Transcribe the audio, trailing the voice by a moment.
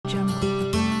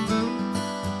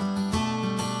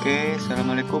Oke,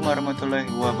 assalamualaikum warahmatullahi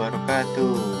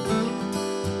wabarakatuh.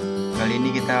 Kali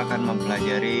ini kita akan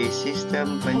mempelajari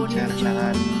sistem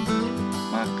pencernaan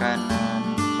makanan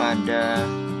pada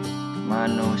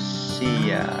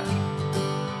manusia.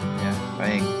 Ya,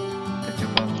 baik. Kita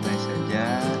coba mulai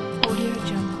saja.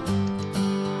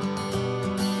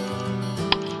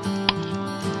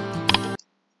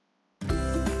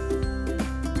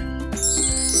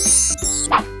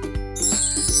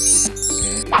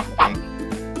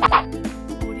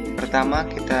 Pertama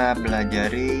kita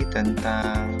belajari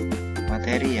tentang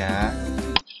materi ya.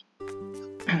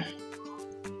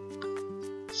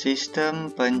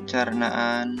 Sistem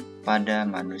pencernaan pada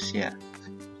manusia.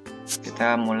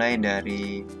 Kita mulai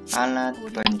dari alat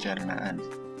pencernaan.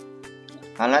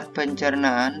 Alat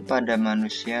pencernaan pada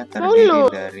manusia terdiri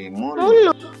dari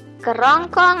mulut,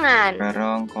 kerongkongan,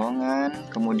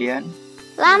 kemudian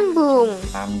lambung,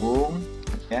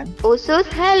 kemudian usus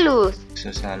halus,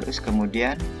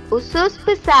 kemudian usus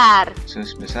besar,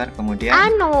 kemudian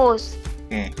anus.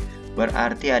 Oke,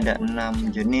 berarti ada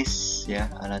 6 jenis ya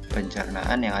alat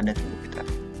pencernaan yang ada di tubuh kita.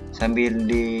 Sambil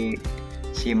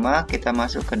disimak, kita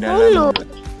masuk ke dalam mulut.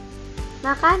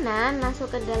 Makanan masuk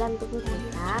ke dalam tubuh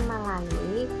kita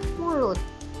melalui mulut.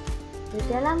 Di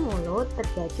dalam mulut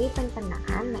terjadi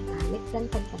pencernaan mekanik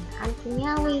dan pencernaan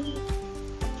kimiawi.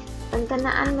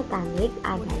 Pencernaan mekanik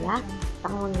adalah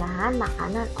pengolahan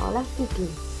makanan oleh gigi,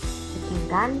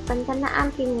 sedangkan pencernaan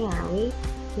kimiawi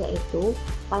yaitu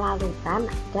pelarutan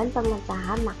dan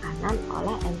pemecahan makanan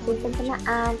oleh enzim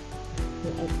pencernaan,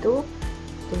 yaitu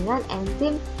dengan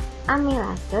enzim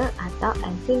amilase atau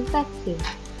enzim peksin.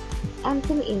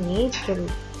 Enzim ini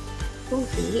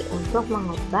berfungsi untuk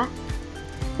mengubah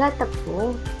zat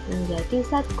tepung menjadi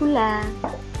zat gula.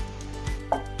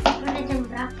 Jam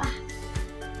berapa?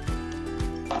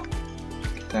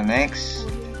 Kita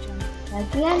next.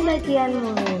 Bagian-bagian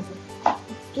mulut.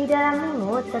 Di dalam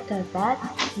mulut terdapat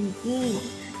gigi,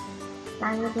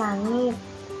 langit-langit,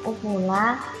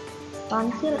 uvula,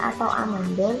 tonsil atau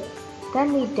amandel,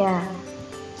 dan lidah.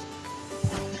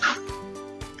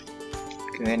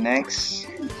 Oke, next.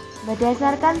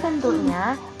 Berdasarkan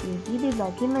bentuknya, gigi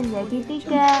dibagi menjadi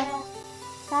 3.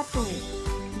 1.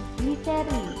 Gigi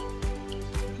seri.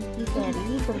 Gigi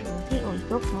seri berfungsi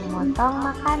untuk memotong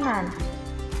makanan.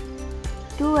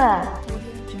 2.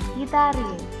 Gigi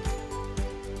taring.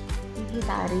 Gigi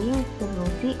taring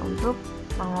berfungsi untuk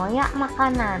mengoyak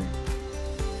makanan.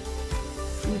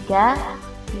 3.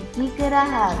 Gigi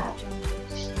geraham.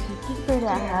 Gigi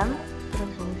geraham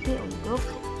berfungsi untuk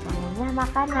mengunyah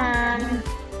makanan.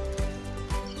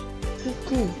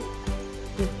 Gigi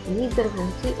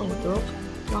berfungsi untuk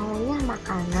mengunyah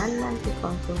makanan yang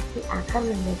dikonsumsi agar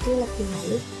menjadi lebih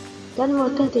halus dan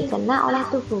mudah dicerna oleh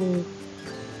tubuh.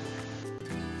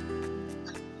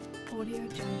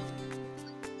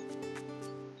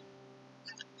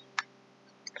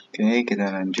 Oke, kita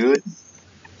lanjut.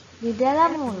 Di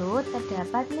dalam mulut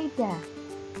terdapat lidah.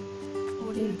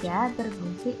 Lidah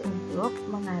berfungsi untuk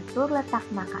mengatur letak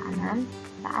makanan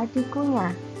saat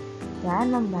dikunyah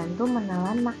dan membantu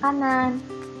menelan makanan.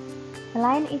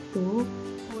 Selain itu,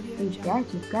 lidah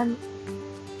juga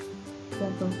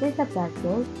berfungsi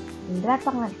sebagai indera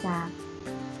pengecap,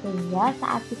 sehingga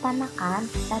saat kita makan,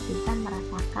 kita bisa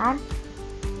merasakan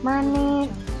manis,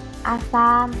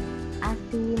 asam,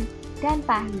 asin, dan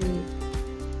pahit.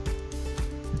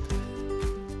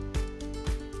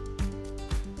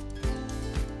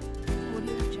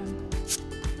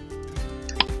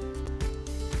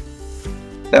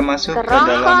 Kita masuk ke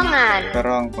dalam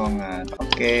kerongkongan.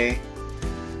 Oke.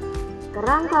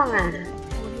 Kerongkongan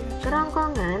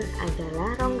adalah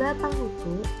rongga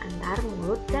penghubung antar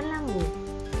mulut dan lambung.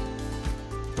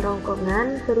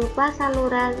 Kerongkongan berupa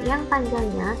saluran yang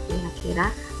panjangnya kira-kira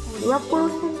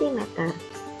 20 cm.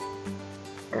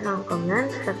 Kerongkongan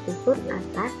tersusun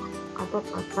atas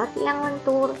otot-otot yang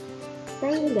lentur,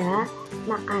 sehingga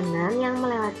makanan yang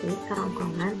melewati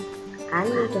kerongkongan akan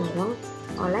didorong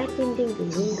oleh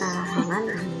dinding-dinding kerongkongan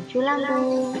menuju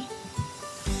lambung.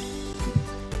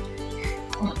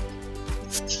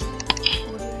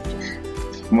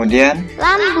 Kemudian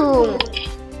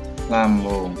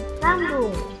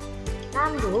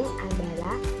Lambung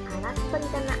adalah alat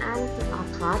pencernaan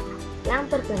otot yang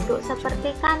berbentuk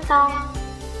seperti kantong.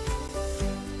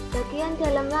 Bagian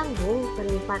dalam lambung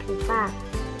berlipat-lipat.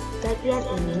 Bagian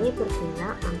ini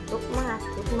berguna untuk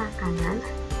mengangkut makanan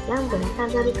yang berasal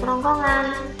dari kerongkongan.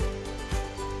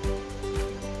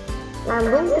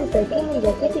 Lambung terbagi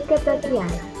menjadi 3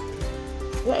 bagian,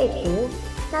 yaitu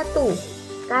 1.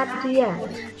 Kardia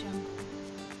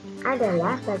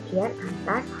adalah bagian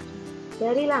atas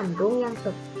dari lambung yang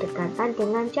berdekatan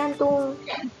dengan jantung.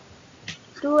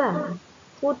 2.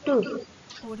 Pudus,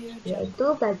 yaitu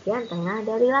bagian tengah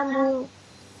dari lambung.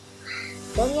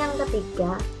 Dan yang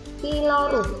ketiga,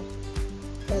 pilorus,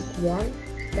 bagian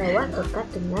bawah dekat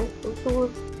dengan usus.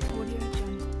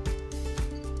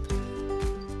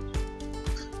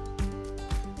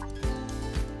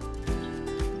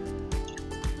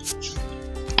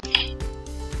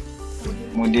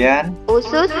 Kemudian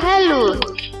Usus halus.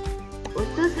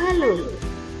 Usus halus.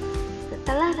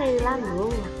 Setelah dari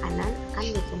lambung, makanan akan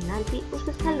dicerna di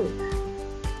usus halus.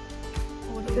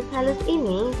 Usus halus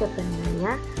ini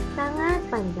sebenarnya sangat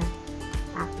panjang,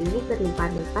 tapi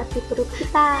berlipat-lipat di perut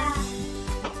kita.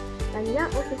 Panjang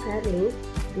usus halus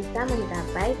bisa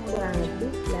mencapai kurang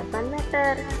lebih 8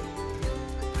 meter.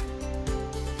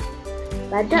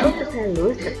 Pada usus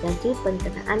halus terjadi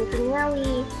pencernaan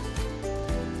kimiawi.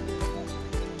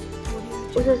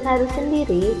 Usus halus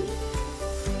sendiri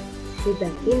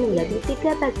dibagi menjadi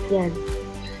 3 bagian,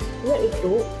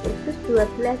 yaitu usus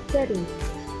 12 jari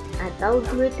atau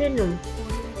duodenum.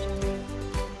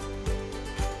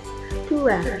 2.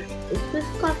 Usus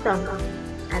kosong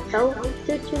atau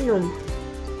jejunum.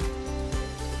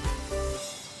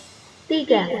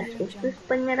 3. Usus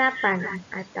penyerapan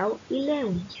atau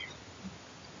ileum.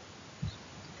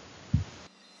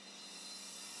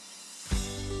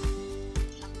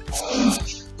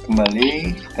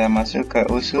 kembali kita masuk ke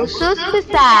usus. Usus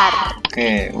besar.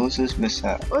 Oke, usus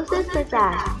besar. Usus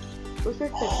besar. Usus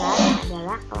besar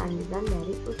adalah kelanjutan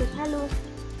dari usus halus.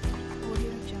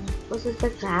 Usus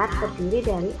besar terdiri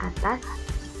dari atas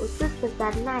usus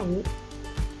besar naik,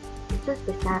 usus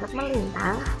besar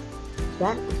melintang,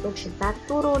 dan usus besar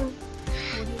turun.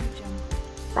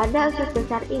 Pada usus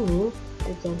besar ini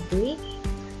terjadi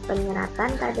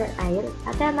penyerapan kadar air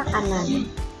pada makanan.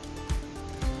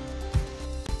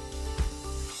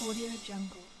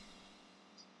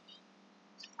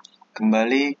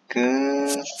 Kembali ke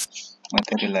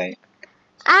materi lain.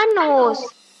 Anus.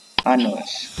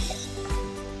 Anus.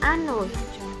 Anus,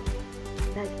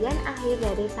 bagian akhir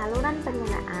dari saluran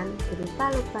pencernaan berupa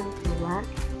lubang keluar,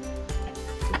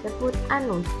 disebut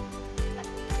anus.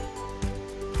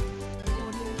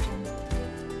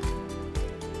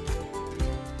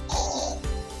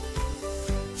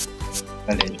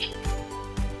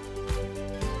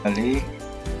 Kembali.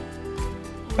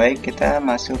 Baik, kita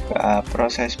masuk ke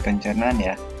proses pencernaan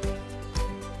ya.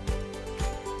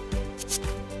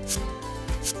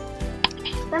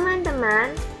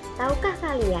 Teman-teman, tahukah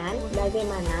kalian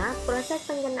bagaimana proses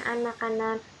pencernaan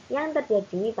makanan yang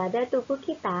terjadi pada tubuh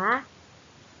kita?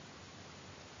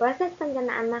 Proses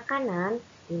pencernaan makanan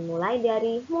dimulai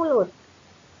dari mulut,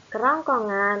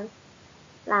 kerongkongan,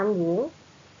 lambung,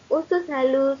 usus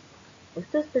halus,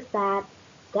 usus besar,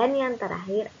 dan yang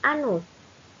terakhir anus.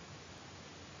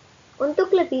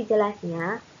 Untuk lebih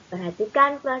jelasnya,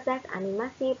 perhatikan proses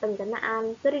animasi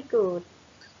pencernaan berikut.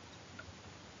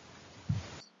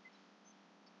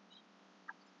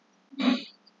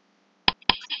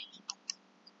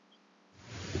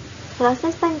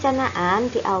 Proses pencernaan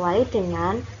diawali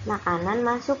dengan makanan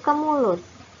masuk ke mulut,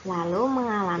 lalu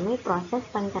mengalami proses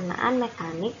pencernaan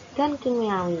mekanik dan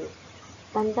kimiawi.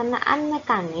 Pencernaan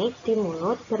mekanik di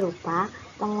mulut berupa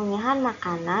pengunyahan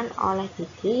makanan oleh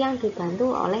gigi yang dibantu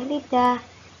oleh lidah,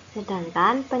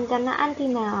 sedangkan pencernaan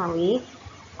kimiawi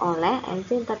oleh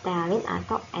enzim peptidin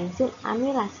atau enzim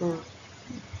amilase.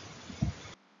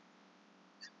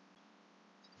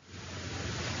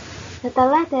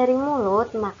 Setelah dari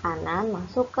mulut, makanan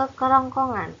masuk ke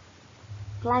kerongkongan.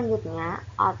 Selanjutnya,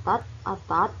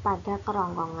 otot-otot pada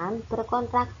kerongkongan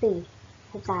berkontraksi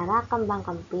secara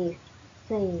kembang-kempis,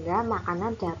 sehingga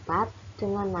makanan dapat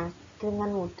dengan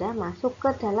mudah masuk ke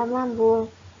dalam lambung.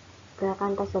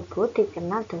 Gerakan tersebut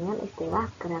dikenal dengan istilah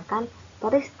gerakan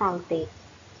peristaltik.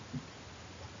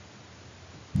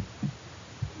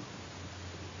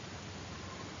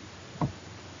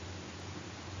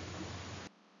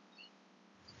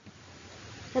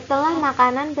 Setelah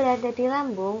makanan berada di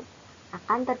lambung,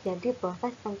 akan terjadi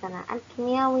proses pencernaan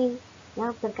kimiawi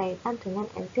yang berkaitan dengan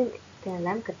enzim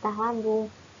dalam getah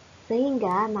lambung,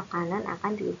 sehingga makanan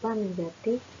akan diubah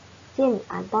menjadi cin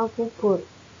atau bubur.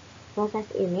 Proses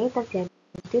ini terjadi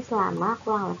selama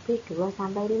kurang lebih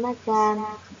 2-5 jam.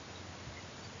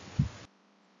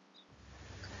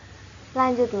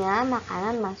 Selanjutnya,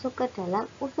 makanan masuk ke dalam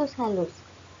usus halus.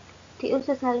 Di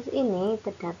usus halus ini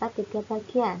terdapat 3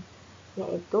 bagian,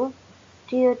 yaitu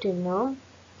duodenum,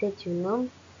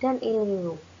 jejunum, dan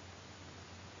ileum.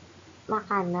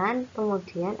 Makanan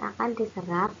kemudian akan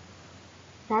diserap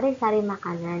sari-sari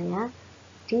makanannya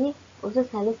di usus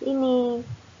halus ini.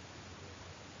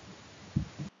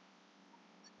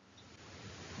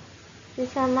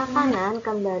 Sisa makanan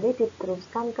kembali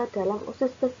diteruskan ke dalam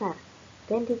usus besar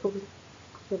dan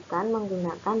dibusukkan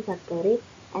menggunakan bakteri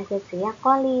Escherichia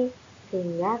coli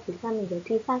sehingga bisa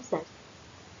menjadi fases.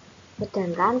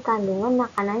 Sedangkan kandungan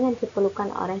makanan yang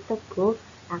diperlukan oleh tubuh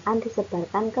akan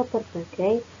disebarkan ke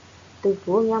berbagai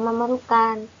tubuh yang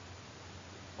memerlukan.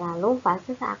 Lalu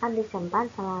fases akan disimpan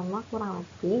selama kurang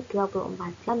lebih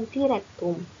 24 jam di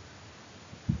rektum.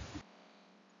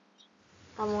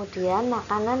 Kemudian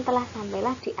makanan telah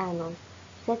sampailah di anus.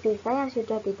 Sisa yang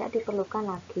sudah tidak diperlukan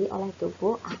lagi oleh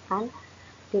tubuh akan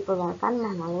dikeluarkan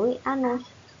melalui anus.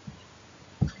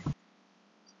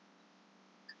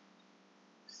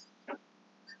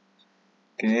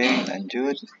 Oke,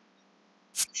 lanjut.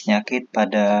 Penyakit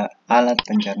pada alat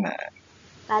pencernaan.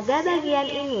 Pada bagian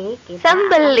ini kita akan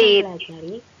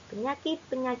mempelajari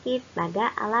penyakit-penyakit pada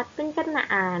alat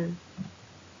pencernaan.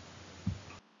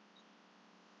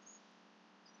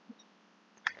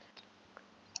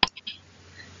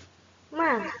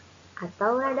 MAS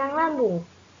atau radang lambung.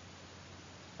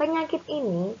 Penyakit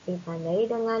ini ditandai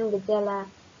dengan gejala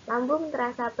lambung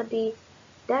terasa pedih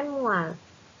dan mual.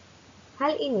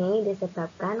 Hal ini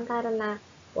disebabkan karena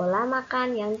pola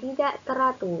makan yang tidak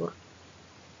teratur.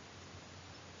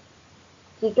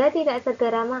 Jika tidak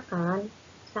segera makan,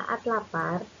 saat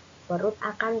lapar, perut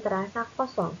akan terasa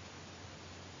kosong.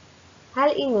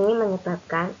 Hal ini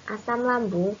menyebabkan asam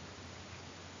lambung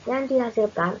yang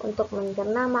dihasilkan untuk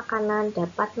mencerna makanan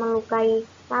dapat melukai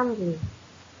lambung.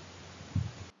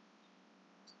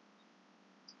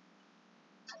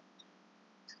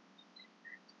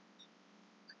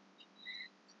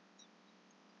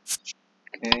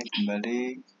 Oke, kembali.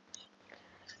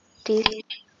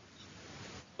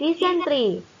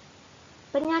 Disentri.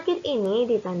 Penyakit ini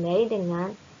ditandai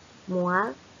dengan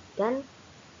mual dan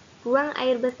buang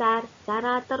air besar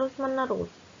secara terus-menerus.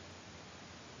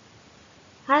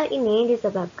 Hal ini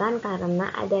disebabkan karena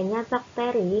adanya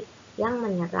bakteri yang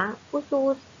menyerang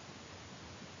usus.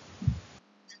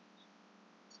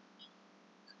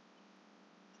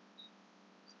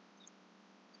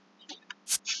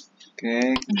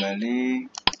 Oke, kembali.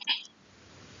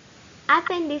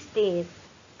 Appendicitis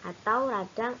atau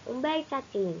radang umbai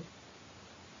cacing.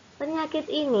 Penyakit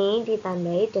ini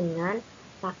ditandai dengan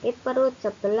sakit perut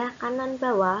sebelah kanan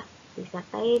bawah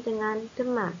disertai dengan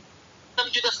demam.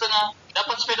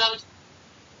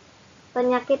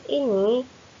 Penyakit ini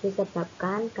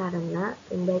disebabkan karena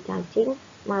umbai cacing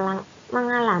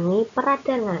mengalami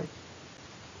peradangan.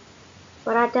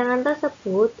 Peradangan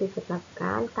tersebut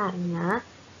disebabkan karena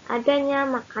adanya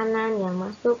makanan yang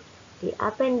masuk di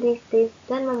appendicitis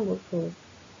dan membusuk.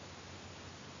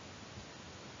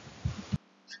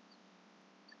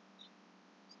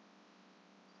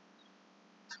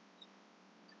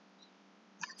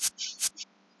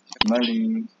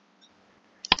 Kembali.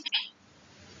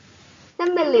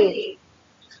 Sembelit.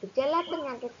 Gejala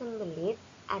penyakit sembelit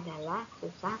adalah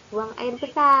susah buang air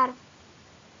besar.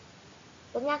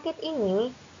 Penyakit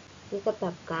ini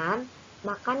disebabkan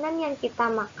makanan yang kita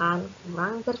makan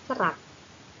kurang berserat.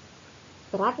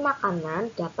 Serat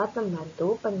makanan dapat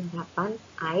membantu penyerapan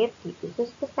air di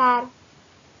usus besar.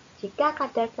 Jika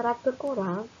kadar serat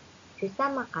berkurang, sisa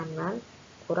makanan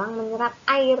kurang menyerap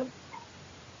air.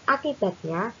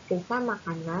 Akibatnya, sisa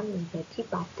makanan menjadi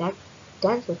padat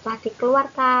dan susah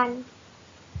dikeluarkan.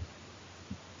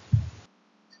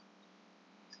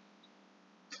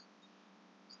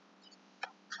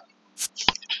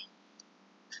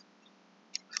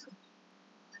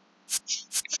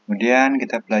 Kemudian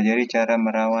kita pelajari cara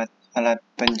merawat alat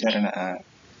pencernaan.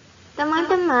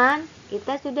 Teman-teman,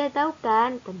 kita sudah tahu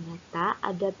kan ternyata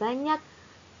ada banyak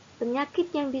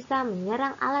penyakit yang bisa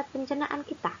menyerang alat pencernaan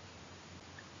kita.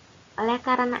 Oleh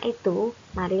karena itu,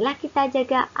 marilah kita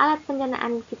jaga alat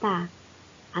pencernaan kita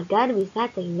agar bisa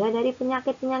terhindar dari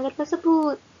penyakit-penyakit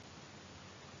tersebut.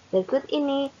 Berikut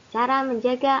ini cara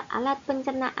menjaga alat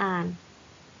pencernaan.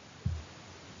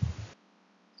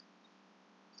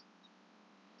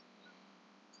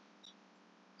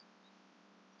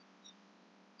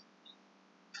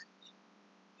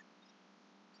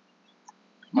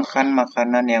 Makan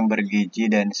makanan yang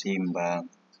bergizi dan seimbang.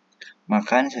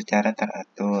 Makan secara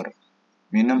teratur.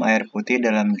 Minum air putih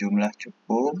dalam jumlah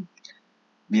cukup.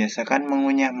 Biasakan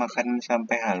mengunyah makanan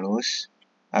sampai halus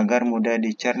agar mudah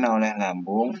dicerna oleh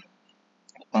lambung.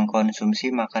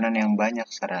 Mengkonsumsi makanan yang banyak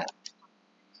serat.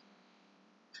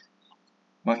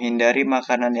 Menghindari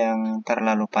makanan yang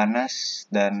terlalu panas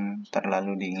dan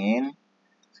terlalu dingin.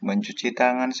 Mencuci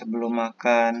tangan sebelum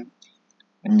makan.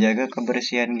 Menjaga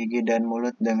kebersihan gigi dan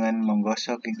mulut dengan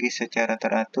menggosok gigi secara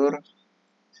teratur.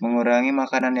 Mengurangi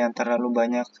makanan yang terlalu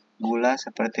banyak gula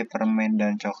seperti permen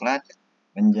dan coklat.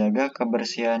 menjaga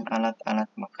kebersihan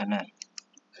alat-alat makanan.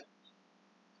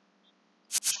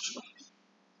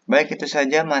 Baik, itu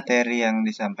saja materi yang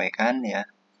disampaikan ya.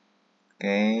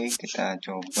 Oke, kita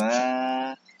coba.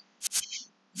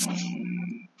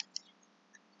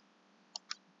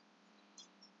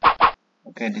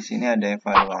 Oke, di sini ada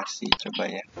evaluasi,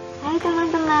 coba ya. Hai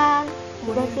teman-teman,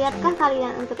 sudah siapkah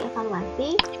kalian untuk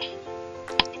evaluasi?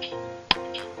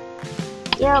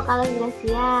 Yuk, kalau sudah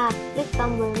siap, klik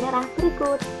tombol merah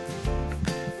berikut.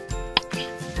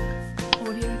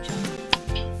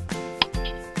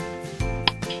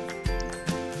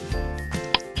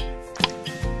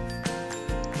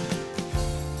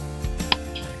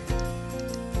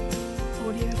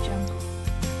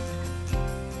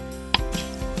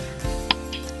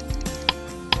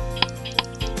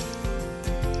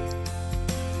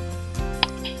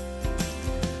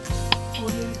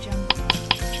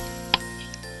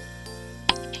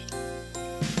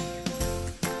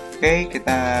 Oke,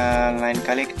 lain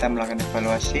kali kita melakukan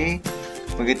evaluasi.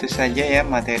 Begitu saja ya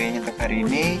materinya untuk hari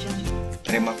ini.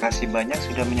 Terima kasih banyak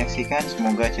sudah menyaksikan.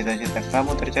 Semoga cita-cita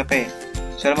kamu tercapai.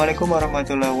 Assalamualaikum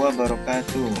warahmatullahi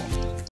wabarakatuh.